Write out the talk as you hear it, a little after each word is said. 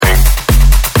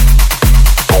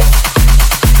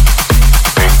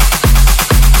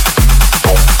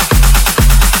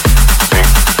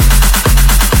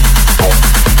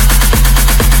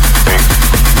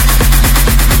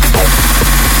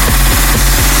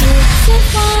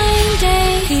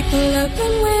People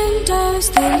open windows,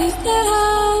 they leave their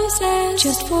houses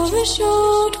just for a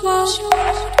short while.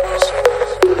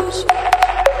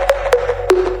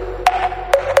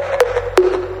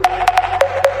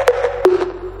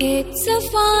 It's a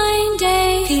fine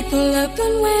day. People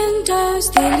open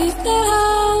windows, they leave their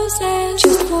houses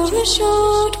just for a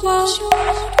short while.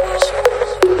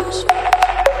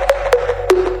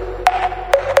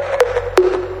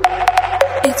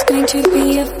 It's going to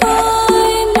be a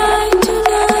fine night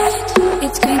tonight.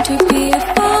 It's going to be a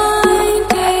fine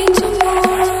day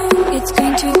tomorrow. It's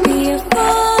going to be a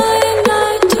fine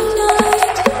night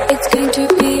tonight. It's going to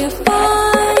be a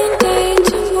fine day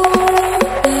tomorrow.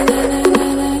 La la la la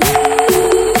la.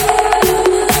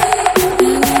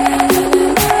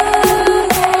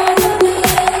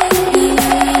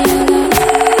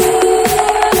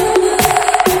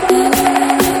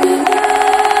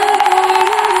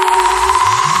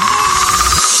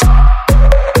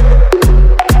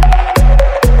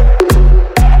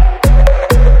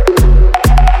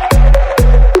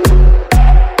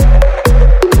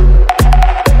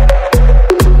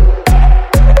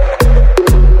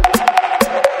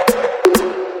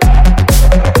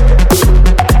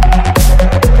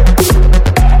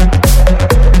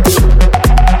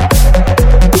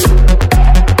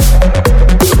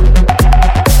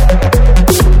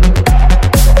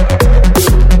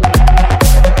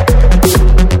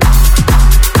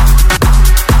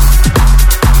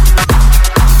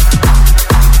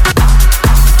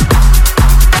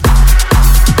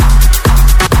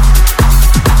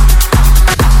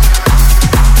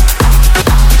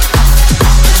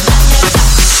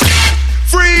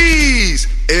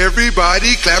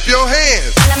 Everybody clap your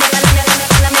hands.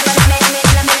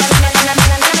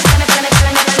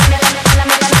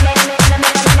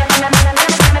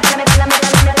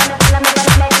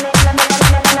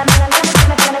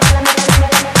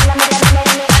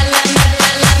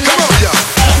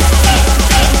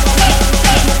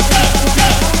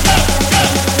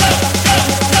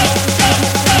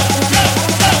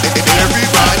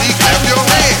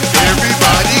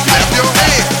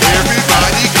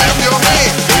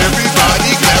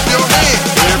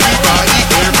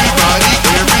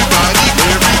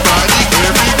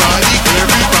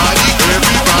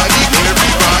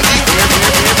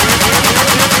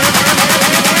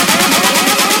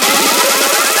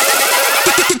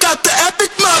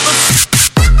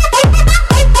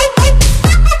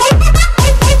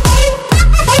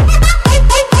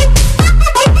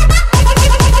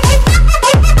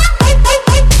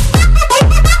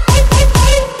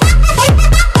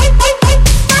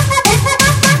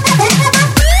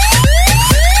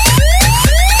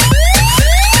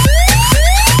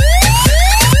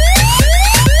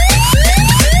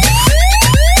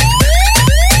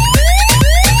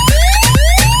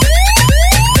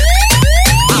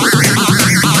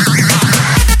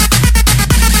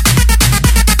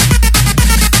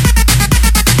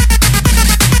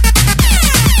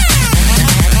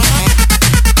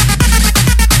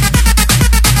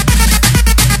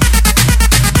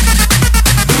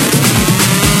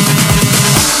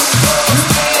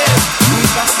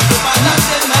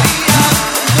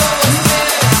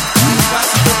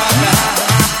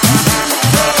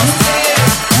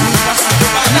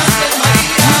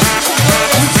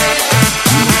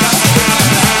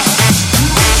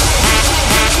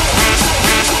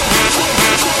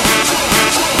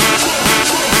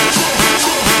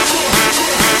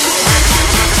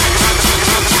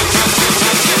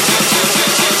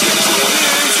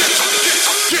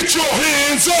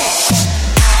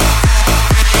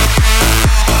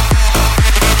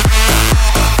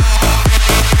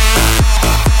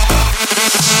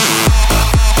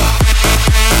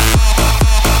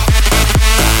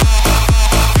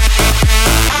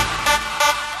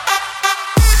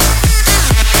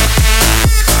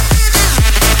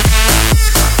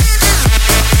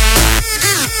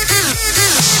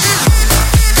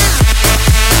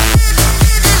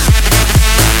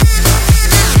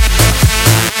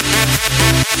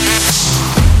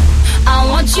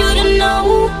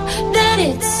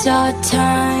 It's our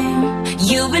time.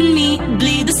 You and me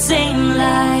bleed the same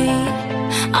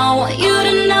light. I want you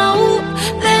to know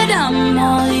that I'm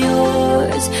all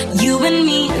yours. You and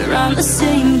me run the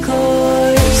same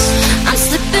course. I'm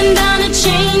slipping down a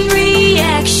chain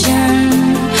reaction,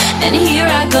 and here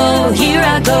I go, here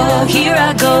I go, here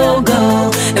I go,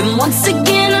 go. And once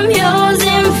again I'm yours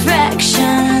in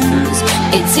fractions.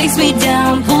 It takes me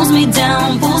down, pulls me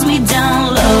down, pulls me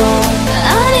down low.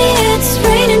 Honey, it's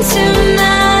raining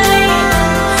tonight,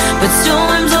 but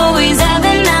storms always have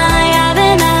an eye, have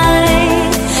an eye.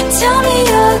 Tell me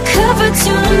you're covered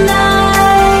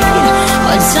tonight,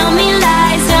 or tell me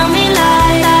lies.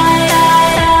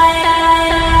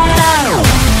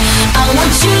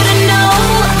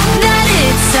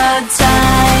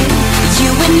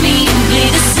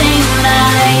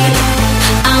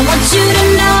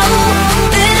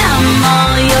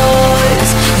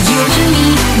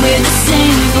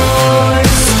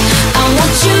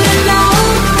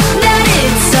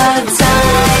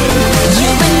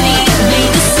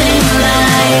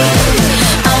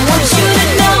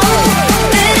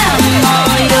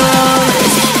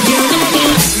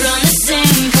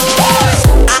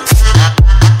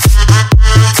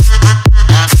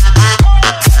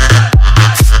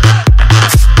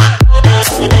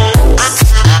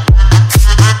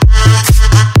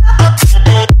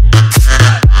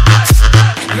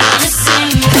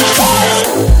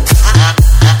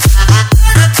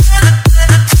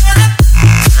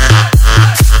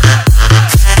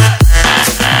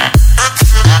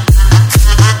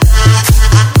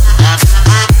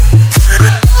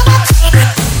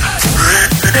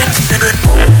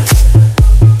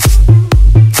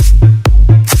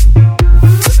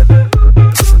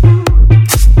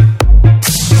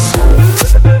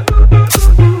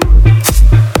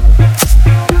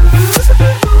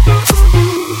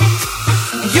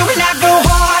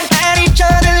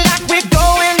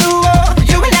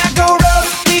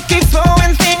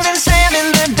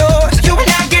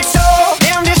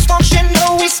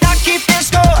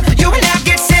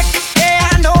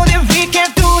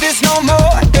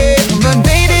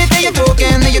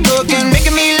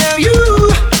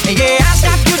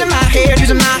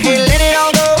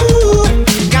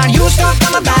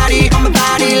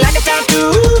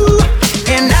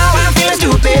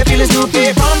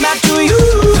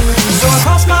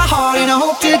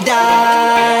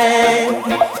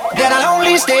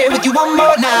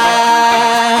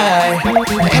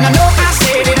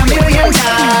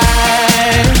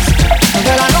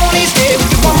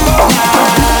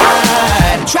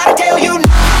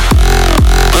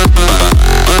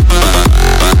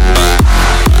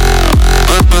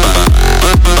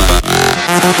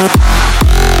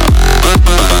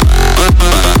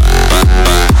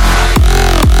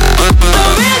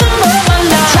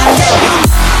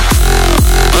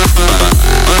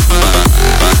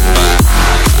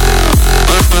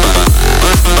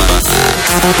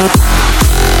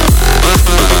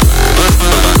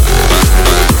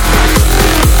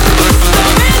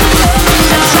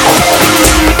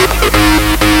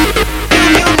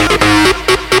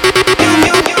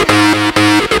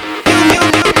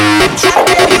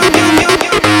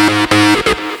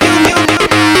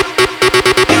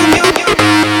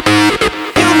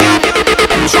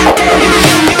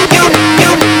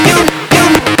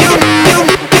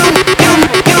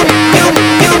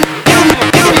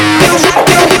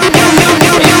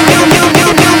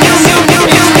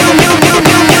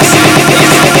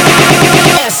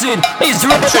 kid is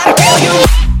rich, I tell you.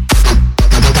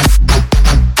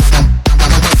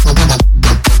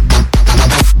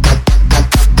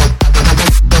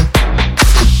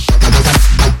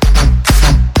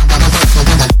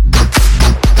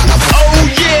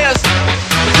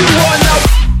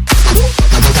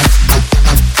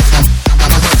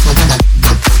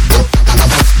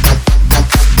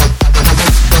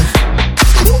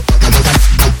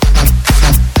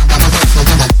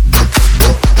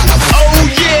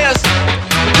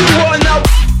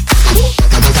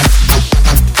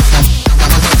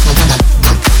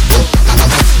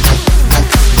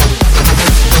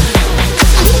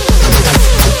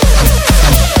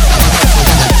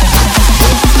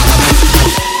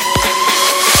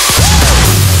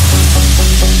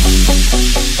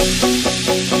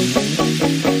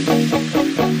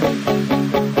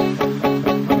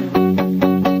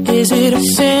 Is it a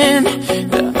sin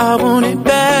that I want it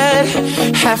bad?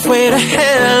 Halfway to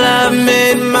hell, I've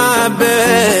made my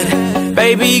bed.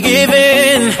 Baby, give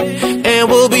in and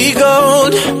we'll be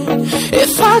gold.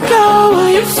 If I go, will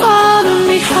you follow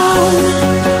me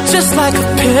home? Just like a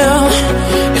pill,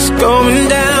 it's going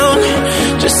down.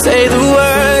 Just say the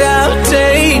word, I'll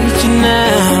take you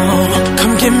now.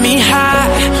 Come get me high,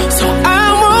 so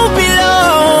I won't be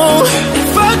low.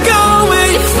 If I go, will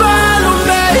you follow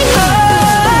me home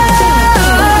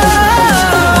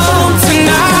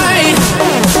tonight?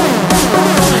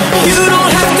 You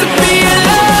don't have to be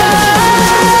alone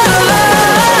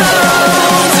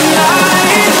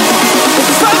tonight.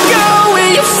 If I go,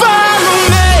 will you follow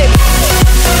me?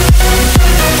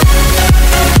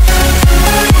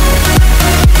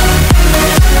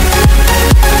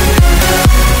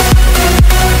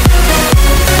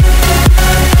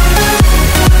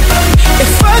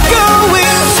 If I go,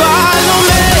 will you follow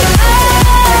me?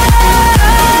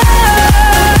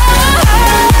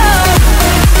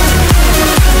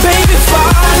 Baby,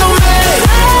 follow me.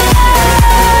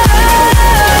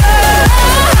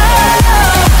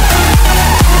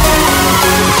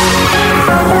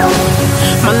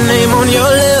 My name on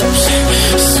your lips,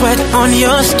 sweat on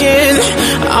your skin.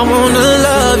 I wanna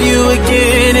love you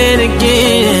again and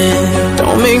again.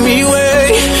 Don't make me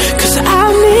wait, 'cause I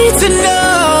need to know.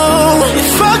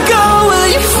 If I go, will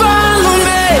you follow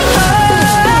me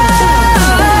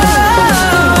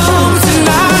home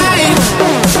tonight?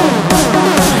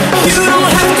 You don't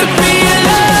have to be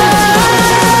alone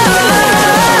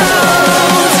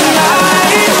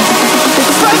tonight.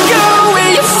 If I go,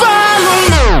 will you follow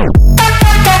me?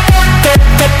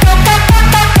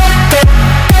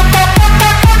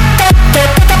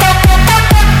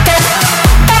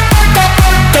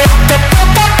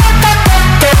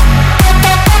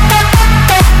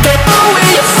 Will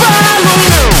you follow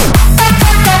me?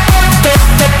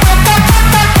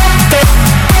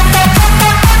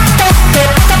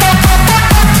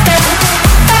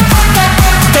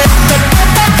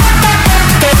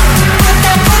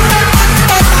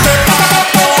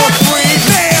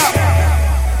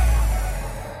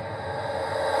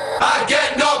 I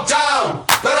get knocked down,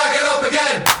 but I get up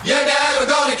again. You're never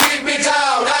gonna keep me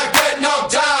down. I get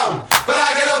knocked down, but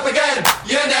I get up again.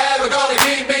 You're never gonna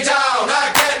keep me down.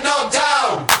 I get knocked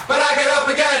down, but I get up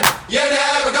again. You're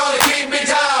never gonna keep me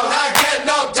down. I get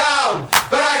knocked down,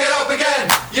 but I get up again.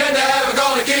 You're never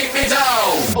gonna keep me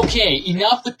down. Okay,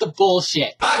 enough with the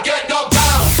bullshit. I get knocked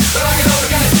down, but I get up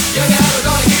again. You're never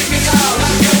gonna keep me down.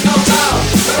 I get knocked down,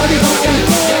 but I get up again.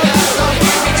 You're never gonna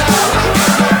keep me down. I get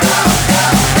knocked down.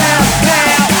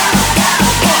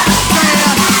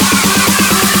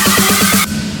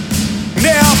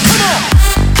 Now, come on.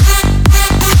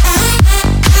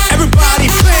 Everybody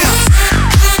bounce.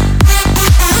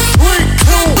 3,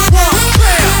 2, 1,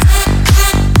 bounce.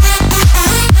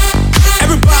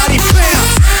 Everybody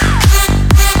bounce.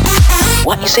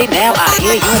 What you say now? I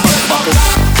hear you,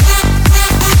 motherfucker.